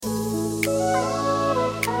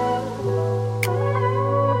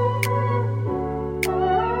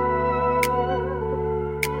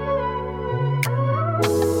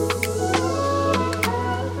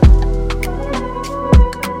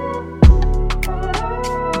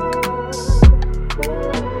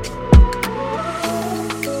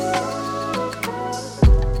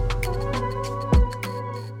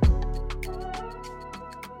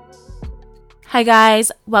Hi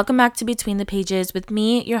guys, welcome back to Between the Pages with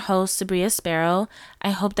me, your host, Sabria Sparrow.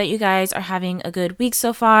 I hope that you guys are having a good week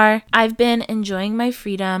so far. I've been enjoying my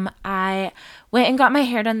freedom. I went and got my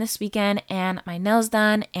hair done this weekend and my nails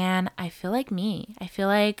done, and I feel like me. I feel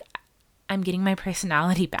like I'm getting my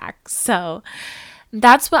personality back. So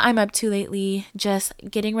that's what I'm up to lately, just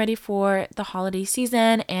getting ready for the holiday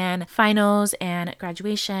season and finals and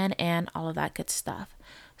graduation and all of that good stuff.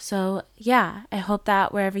 So, yeah, I hope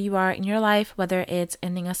that wherever you are in your life, whether it's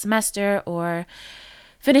ending a semester or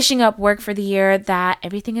finishing up work for the year, that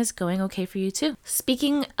everything is going okay for you too.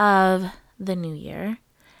 Speaking of the new year,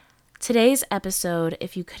 today's episode,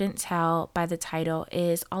 if you couldn't tell by the title,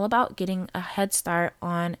 is all about getting a head start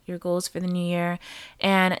on your goals for the new year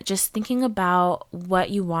and just thinking about what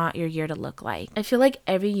you want your year to look like. I feel like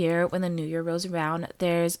every year when the new year rolls around,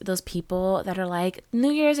 there's those people that are like, New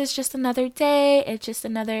Year's is just another day. It's just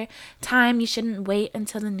another time. You shouldn't wait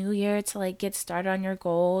until the new year to like get started on your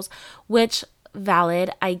goals, which valid,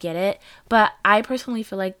 I get it, but I personally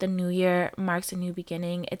feel like the new year marks a new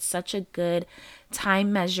beginning. It's such a good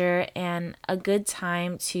time measure and a good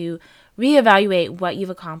time to reevaluate what you've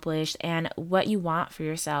accomplished and what you want for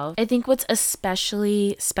yourself. I think what's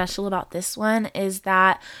especially special about this one is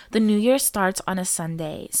that the new year starts on a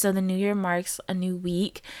Sunday. So the new year marks a new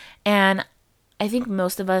week, and I think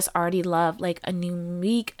most of us already love like a new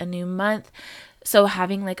week, a new month. So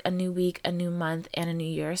having like a new week, a new month, and a new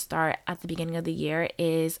year start at the beginning of the year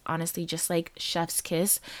is honestly just like chef's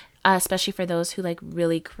kiss, especially for those who like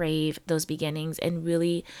really crave those beginnings and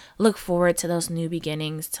really look forward to those new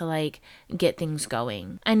beginnings to like get things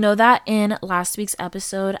going. I know that in last week's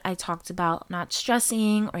episode, I talked about not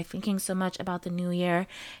stressing or thinking so much about the new year,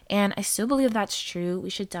 and I still believe that's true. We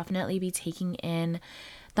should definitely be taking in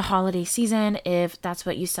the holiday season if that's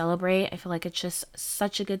what you celebrate. I feel like it's just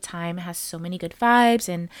such a good time. It has so many good vibes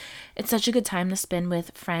and it's such a good time to spend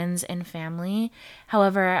with friends and family.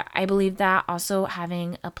 However, I believe that also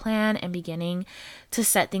having a plan and beginning to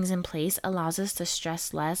set things in place allows us to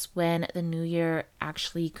stress less when the new year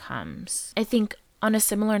actually comes. I think on a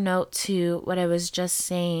similar note to what I was just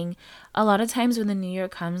saying, a lot of times when the new year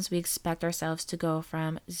comes, we expect ourselves to go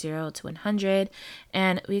from 0 to 100,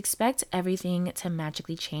 and we expect everything to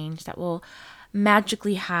magically change, that will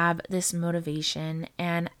magically have this motivation.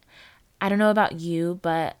 And I don't know about you,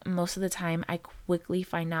 but most of the time I quickly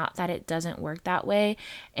find out that it doesn't work that way,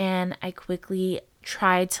 and I quickly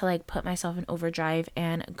try to like put myself in overdrive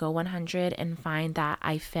and go 100 and find that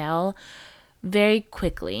I fail very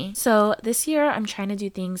quickly. So this year I'm trying to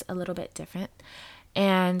do things a little bit different.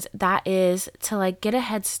 And that is to like get a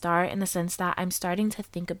head start in the sense that I'm starting to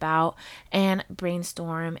think about and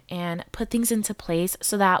brainstorm and put things into place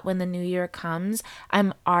so that when the new year comes,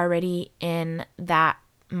 I'm already in that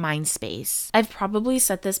mind space. I've probably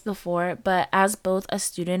said this before, but as both a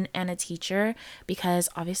student and a teacher, because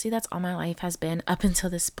obviously that's all my life has been up until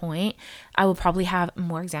this point, I will probably have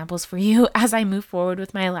more examples for you as I move forward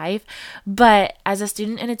with my life. But as a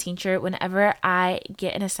student and a teacher, whenever I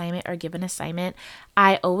get an assignment or give an assignment,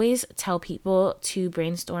 I always tell people to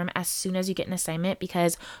brainstorm as soon as you get an assignment,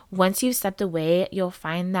 because once you've stepped away, you'll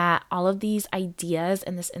find that all of these ideas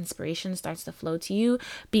and this inspiration starts to flow to you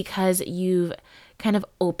because you've kind of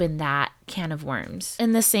open that can of worms.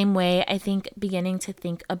 In the same way, I think beginning to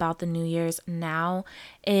think about the New Year's now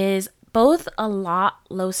is both a lot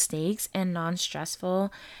low stakes and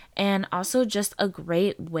non-stressful, and also just a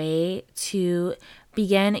great way to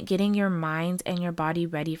begin getting your mind and your body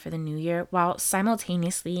ready for the new year while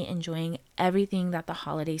simultaneously enjoying everything that the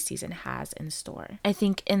holiday season has in store. I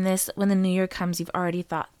think in this, when the new year comes, you've already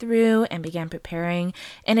thought through and began preparing,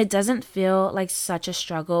 and it doesn't feel like such a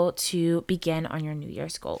struggle to begin on your new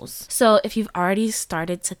year's goals. So if you've already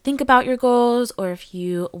started to think about your goals, or if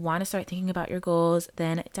you want to start thinking about your goals,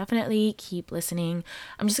 then definitely keep listening.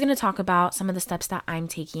 I'm just going to talk about some of the steps that I'm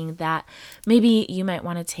taking that maybe you might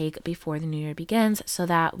want to take before the new year begins, so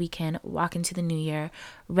that we can walk into the new year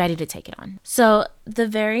ready to take it on. So the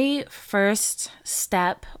very first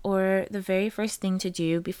step, or the very first thing to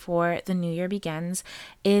do before the new year begins,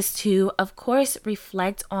 is to, of course,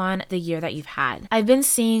 reflect on the year that you've had. I've been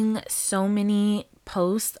seeing so many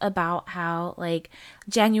posts about how like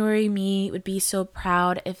January me would be so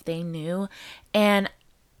proud if they knew, and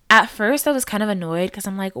at first, I was kind of annoyed because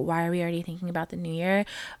I'm like, why are we already thinking about the new year?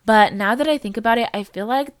 But now that I think about it, I feel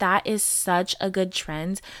like that is such a good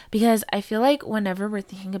trend, because I feel like whenever we're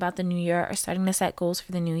thinking about the new year or starting to set goals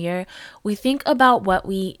for the new year, we think about what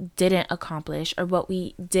we didn't accomplish or what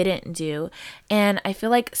we didn't do. And I feel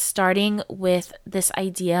like starting with this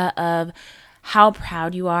idea of how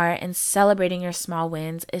proud you are and celebrating your small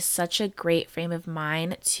wins is such a great frame of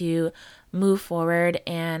mind to move forward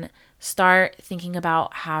and start thinking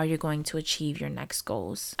about how you're going to achieve your next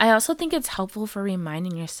goals. I also think it's helpful for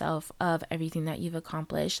reminding yourself of everything that you've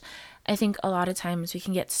accomplished. I think a lot of times we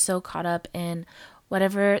can get so caught up in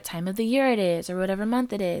whatever time of the year it is or whatever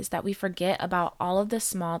month it is that we forget about all of the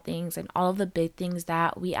small things and all of the big things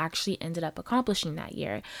that we actually ended up accomplishing that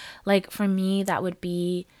year. Like for me, that would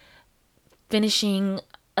be finishing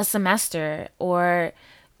a semester or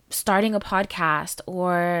starting a podcast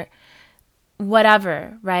or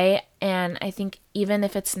whatever, right? And I think even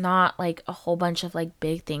if it's not like a whole bunch of like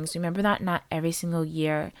big things, remember that not every single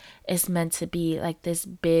year is meant to be like this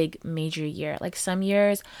big major year. Like some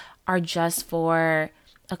years are just for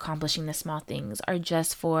accomplishing the small things, are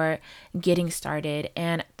just for getting started,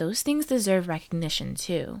 and those things deserve recognition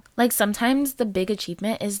too. Like sometimes the big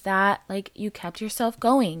achievement is that like you kept yourself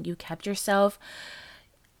going, you kept yourself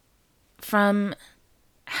from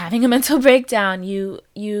having a mental breakdown,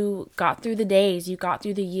 you got through the days, you got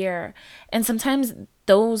through the year. And sometimes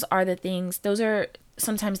those are the things,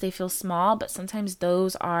 sometimes they feel small, but sometimes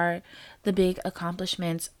those are the big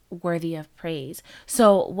accomplishments worthy of praise.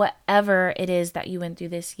 So whatever it is that you went through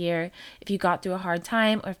this year, if you got through a hard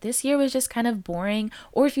time, or if this year was just kind of boring,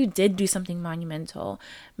 or if you did do something monumental,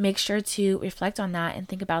 make sure to reflect on that and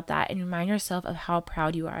think about that and remind yourself of how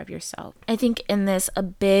proud you are of yourself. I think in this, a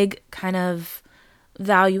big kind of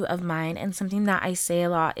value of mine and something that I say a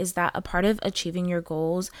lot is that a part of achieving your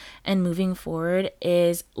goals and moving forward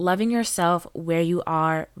is loving yourself where you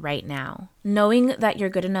are right now. Knowing that you're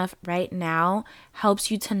good enough right now helps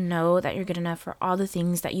you to know that you're good enough for all the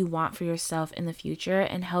things that you want for yourself in the future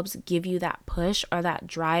and helps give you that push or that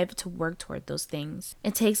drive to work toward those things.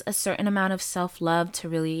 It takes a certain amount of self-love to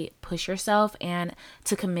really push yourself and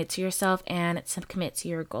to commit to yourself and to commit to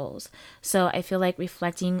your goals. So I feel like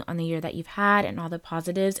reflecting on the year that you've had and all the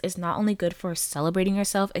positives is not only good for celebrating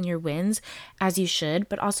yourself and your wins as you should,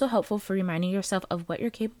 but also helpful for reminding yourself of what you're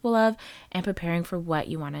capable of and preparing for what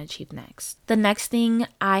you want to achieve next. The next thing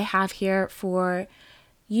I have here for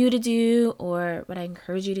you to do, or what I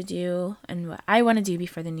encourage you to do, and what I want to do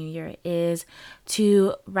before the new year is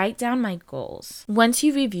to write down my goals. Once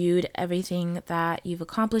you've reviewed everything that you've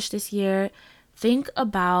accomplished this year, think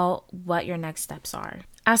about what your next steps are.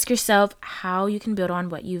 Ask yourself how you can build on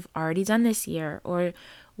what you've already done this year, or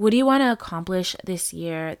what do you want to accomplish this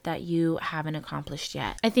year that you haven't accomplished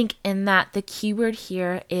yet? I think in that the keyword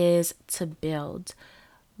here is to build.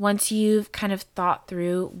 Once you've kind of thought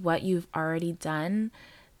through what you've already done,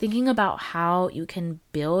 thinking about how you can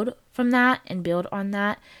build from that and build on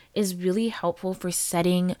that is really helpful for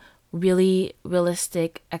setting really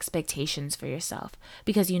realistic expectations for yourself,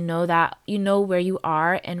 because you know where you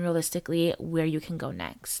are and realistically where you can go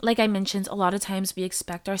next. Like I mentioned, a lot of times we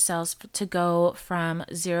expect ourselves to go from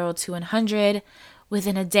 0 to 100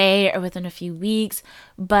 within a day or within a few weeks,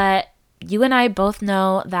 but you and I both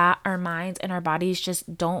know that our minds and our bodies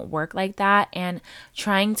just don't work like that, and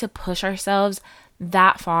trying to push ourselves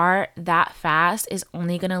that far, that fast is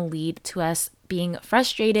only going to lead to us being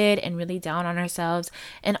frustrated and really down on ourselves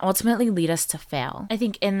and ultimately lead us to fail. I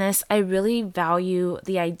think in this, I really value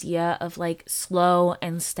the idea of like slow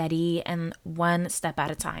and steady and one step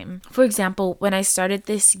at a time. For example, when I started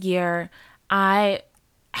this year, I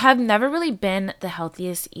have never really been the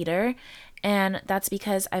healthiest eater. And that's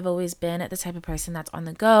because I've always been the type of person that's on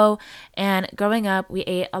the go. And growing up, we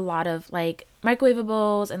ate a lot of like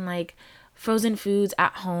microwavables and like frozen foods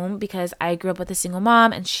at home because I grew up with a single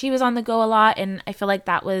mom and she was on the go a lot. And I feel like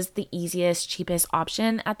that was the easiest, cheapest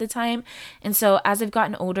option at the time. And so as I've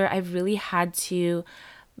gotten older, I've really had to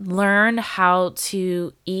learn how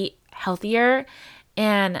to eat healthier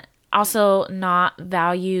and also not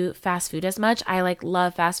value fast food as much. I like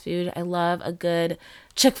love fast food. I love a good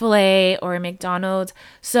Chick-fil-A or a McDonald's.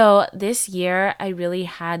 So this year I really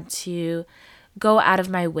had to go out of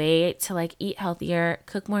my way to like eat healthier,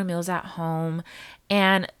 cook more meals at home.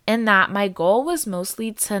 And in that, my goal was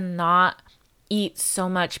mostly to not eat so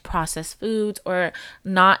much processed foods or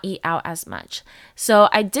not eat out as much. So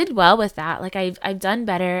I did well with that. Like I've done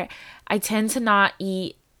better. I tend to not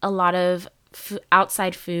eat a lot of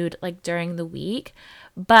outside food like during the week.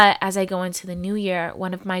 But as I go into the new year,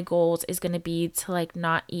 one of my goals is going to be to like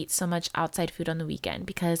not eat so much outside food on the weekend,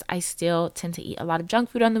 because I still tend to eat a lot of junk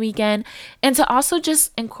food on the weekend, and to also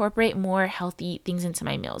just incorporate more healthy things into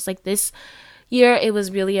my meals. Like this year, it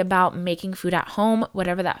was really about making food at home,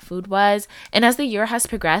 whatever that food was. And as the year has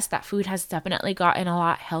progressed, that food has definitely gotten a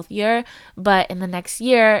lot healthier. But in the next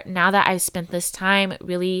year, now that I've spent this time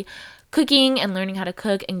really cooking and learning how to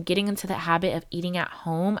cook and getting into the habit of eating at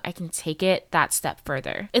home, I can take it that step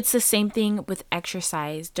further. It's the same thing with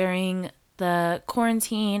exercise. During the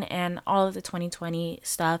quarantine and all of the 2020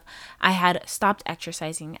 stuff, I had stopped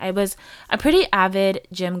exercising. I was a pretty avid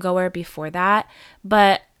gym goer before that,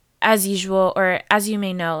 but as usual, or as you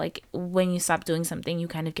may know, like when you stop doing something, you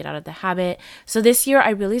kind of get out of the habit. So this year,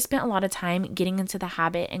 I really spent a lot of time getting into the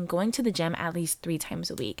habit and going to the gym at least 3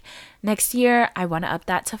 times a week. Next year, I want to up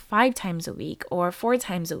that to 5 times a week or 4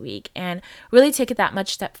 times a week and really take it that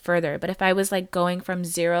much step further. But if I was like going from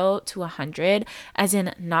 0 to 100, as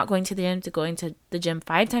in not going to the gym to going to the gym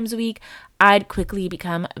 5 times a week, I'd quickly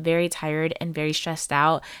become very tired and very stressed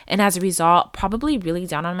out. And as a result, probably really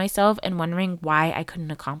down on myself and wondering why I couldn't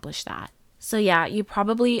accomplish that. So yeah, you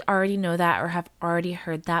probably already know that or have already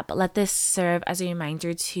heard that, but let this serve as a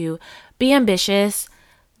reminder to be ambitious.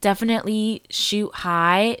 Definitely shoot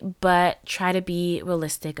high, but try to be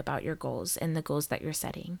realistic about your goals and the goals that you're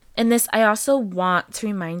setting. In this, I also want to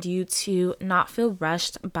remind you to not feel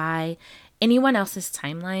rushed by anyone else's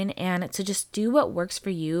timeline and to just do what works for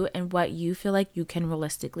you and what you feel like you can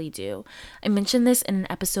realistically do. I mentioned this in an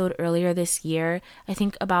episode earlier this year, I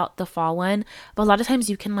think about the fall one, but a lot of times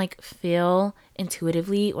you can like feel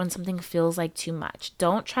intuitively when something feels like too much.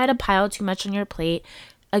 Don't try to pile too much on your plate.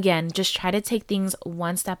 Again, just try to take things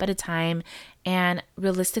one step at a time and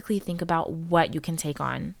realistically think about what you can take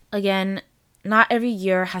on. Again, not every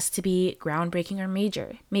year has to be groundbreaking or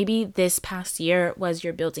major. Maybe this past year was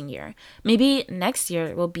your building year. Maybe next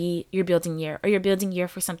year will be your building year or your building year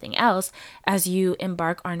for something else as you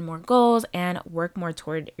embark on more goals and work more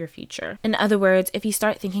toward your future. In other words, if you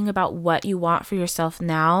start thinking about what you want for yourself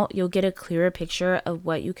now, you'll get a clearer picture of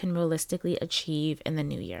what you can realistically achieve in the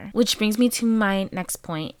new year. Which brings me to my next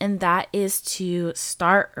point, and that is to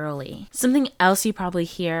start early. Something else you probably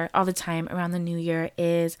hear all the time around the new year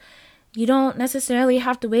is you don't necessarily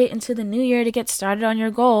have to wait until the new year to get started on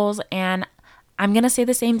your goals, and I'm going to say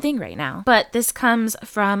the same thing right now. But this comes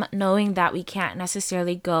from knowing that we can't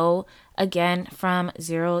necessarily go again from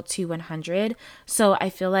 0 to 100. So I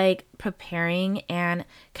feel like preparing and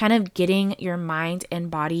kind of getting your mind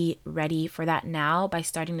and body ready for that now by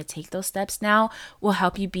starting to take those steps now will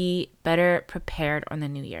help you be better prepared on the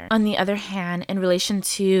new year. On the other hand, in relation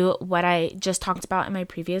to what I just talked about in my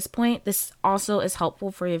previous point, this also is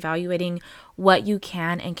helpful for evaluating what you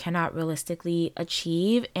can and cannot realistically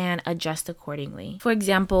achieve and adjust accordingly. For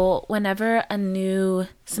example, whenever a new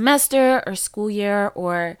semester or school year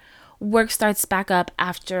or work starts back up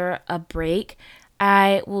after a break,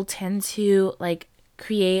 I will tend to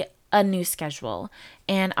create a new schedule,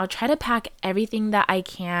 and I'll try to pack everything that I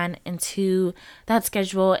can into that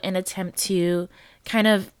schedule and attempt to kind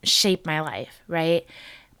of shape my life, right?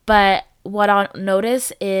 But what I'll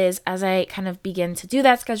notice is as I kind of begin to do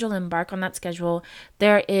that schedule, embark on that schedule,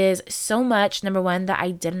 there is so much, number one, that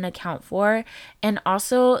I didn't account for, and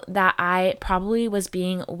also that I probably was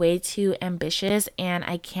being way too ambitious and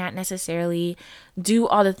I can't necessarily do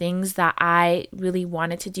all the things that I really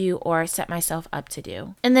wanted to do or set myself up to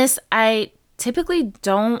do. In this, I typically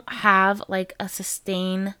don't have like a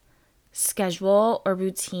sustained schedule or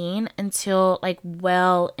routine until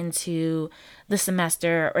well into the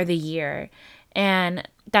semester or the year. And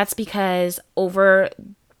that's because over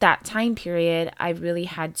that time period, I really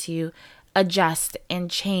had to adjust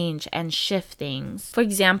and change and shift things. For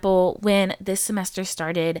example, when this semester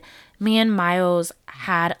started, me and Miles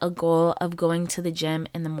had a goal of going to the gym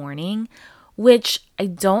in the morning, which I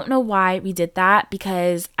don't know why we did that,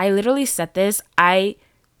 because I literally said this, I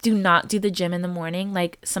do not do the gym in the morning.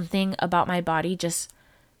 Something about my body just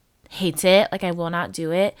hates it. I will not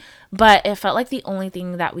do it. But it felt like the only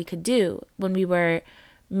thing that we could do when we were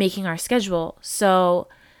making our schedule. So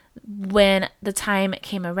when the time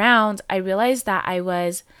came around, I realized that I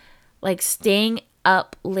was staying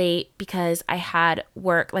up late because I had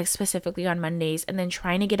work specifically on Mondays, and then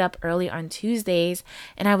trying to get up early on Tuesdays,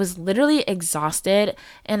 and I was literally exhausted.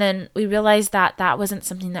 And then we realized that that wasn't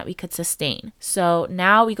something that we could sustain. So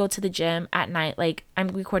now we go to the gym at night. I'm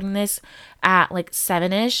recording this at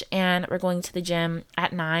 7ish, and we're going to the gym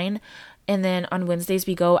at 9. And then on Wednesdays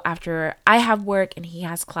we go after I have work and he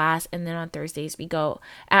has class, and then on Thursdays we go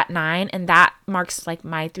at 9, and that marks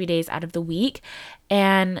my 3 days out of the week.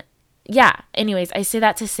 And yeah, anyways, I say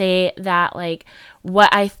that to say that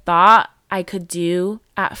what I thought I could do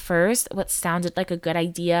at first, what sounded like a good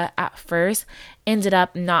idea at first, ended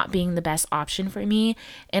up not being the best option for me.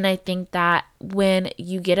 And I think that when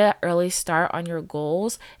you get an early start on your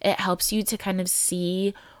goals, it helps you to kind of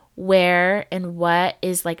see where and what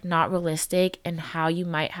is not realistic and how you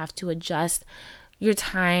might have to adjust your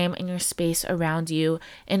time and your space around you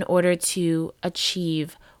in order to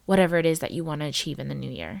achieve whatever it is that you want to achieve in the new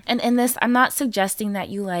year. And in this, I'm not suggesting that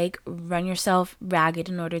you like run yourself ragged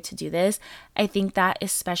in order to do this. I think that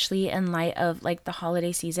especially in light of like the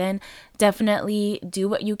holiday season, definitely do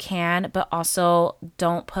what you can, but also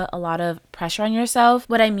don't put a lot of pressure on yourself.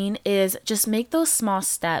 What I mean is just make those small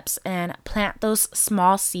steps and plant those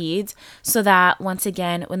small seeds so that once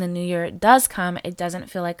again, when the new year does come, it doesn't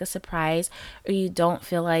feel like a surprise or you don't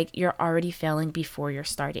feel like you're already failing before you're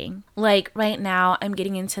starting. Like right now, I'm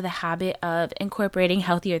getting into the habit of incorporating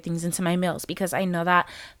healthier things into my meals because I know that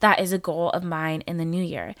that is a goal of mine in the new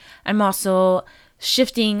year. I'm also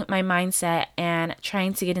shifting my mindset and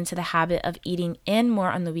trying to get into the habit of eating in more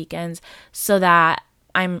on the weekends so that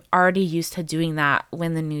I'm already used to doing that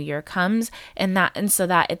when the new year comes and so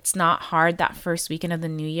that it's not hard that first weekend of the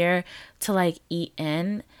new year to like eat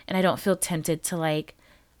in and I don't feel tempted to like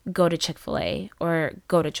go to Chick-fil-A or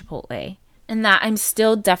go to Chipotle. And that I'm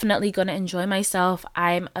still definitely going to enjoy myself.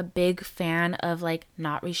 I'm a big fan of like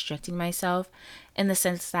not restricting myself in the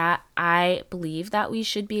sense that I believe that we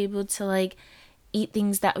should be able to like eat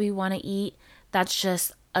things that we want to eat. That's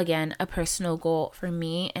just, again, a personal goal for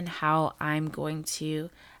me and how I'm going to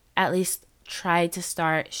at least try to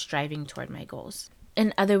start striving toward my goals.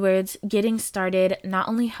 In other words, getting started not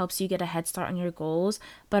only helps you get a head start on your goals,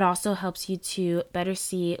 but also helps you to better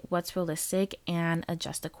see what's realistic and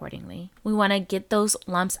adjust accordingly. We want to get those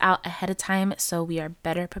lumps out ahead of time so we are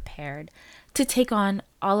better prepared to take on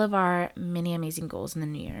all of our many amazing goals in the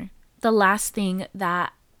new year. The last thing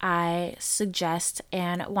that I suggest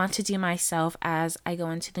and want to do myself as I go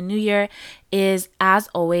into the new year is, as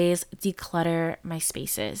always, declutter my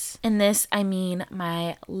spaces. In this, I mean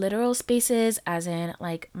my literal spaces, as in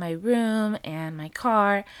like my room and my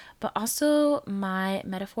car, but also my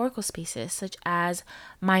metaphorical spaces, such as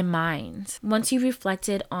my mind. Once you've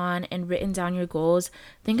reflected on and written down your goals,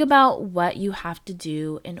 think about what you have to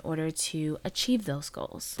do in order to achieve those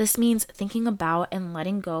goals. This means thinking about and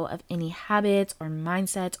letting go of any habits or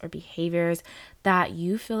mindsets or behaviors that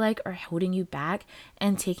you feel like are holding you back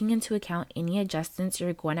and taking into account any adjustments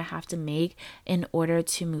you're going to have to make in order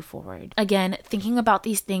to move forward. Again, thinking about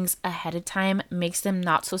these things ahead of time makes them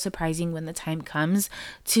not so surprising when the time comes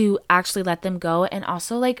to actually let them go and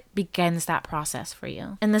also like begins that process for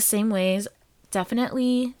you. In the same ways,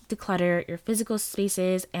 definitely declutter your physical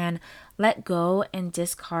spaces and let go and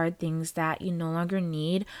discard things that you no longer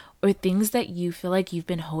need or things that you feel like you've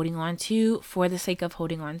been holding on to for the sake of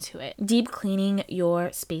holding on to it. Deep cleaning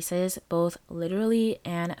your spaces, both literally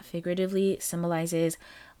and figuratively, symbolizes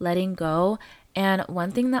letting go. And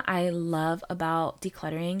one thing that I love about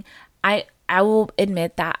decluttering, I will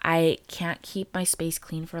admit that I can't keep my space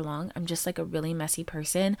clean for long. I'm just like a really messy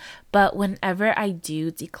person. But whenever I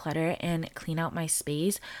do declutter and clean out my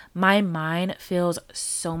space, my mind feels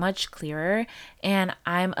so much clearer. And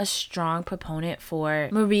I'm a strong proponent for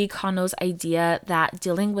Marie Kondo's idea that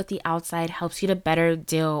dealing with the outside helps you to better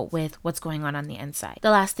deal with what's going on the inside.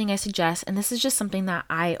 The last thing I suggest, and this is just something that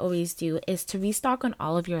I always do, is to restock on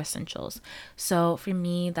all of your essentials. So for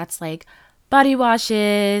me, that's like body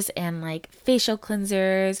washes and like facial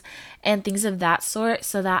cleansers and things of that sort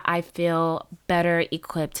so that I feel better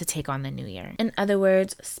equipped to take on the new year. In other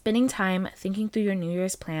words, spending time thinking through your New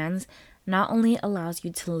Year's plans not only allows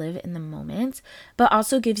you to live in the moment, but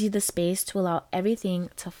also gives you the space to allow everything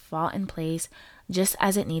to fall in place just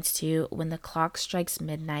as it needs to when the clock strikes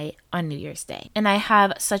midnight on New Year's Day. And I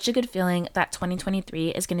have such a good feeling that 2023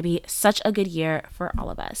 is going to be such a good year for all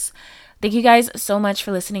of us. Thank you guys so much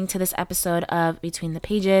for listening to this episode of Between the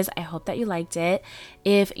Pages. I hope that you liked it.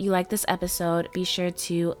 If you liked this episode, be sure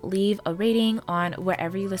to leave a rating on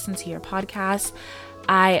wherever you listen to your podcast.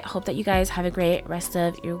 I hope that you guys have a great rest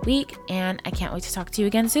of your week, and I can't wait to talk to you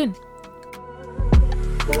again soon.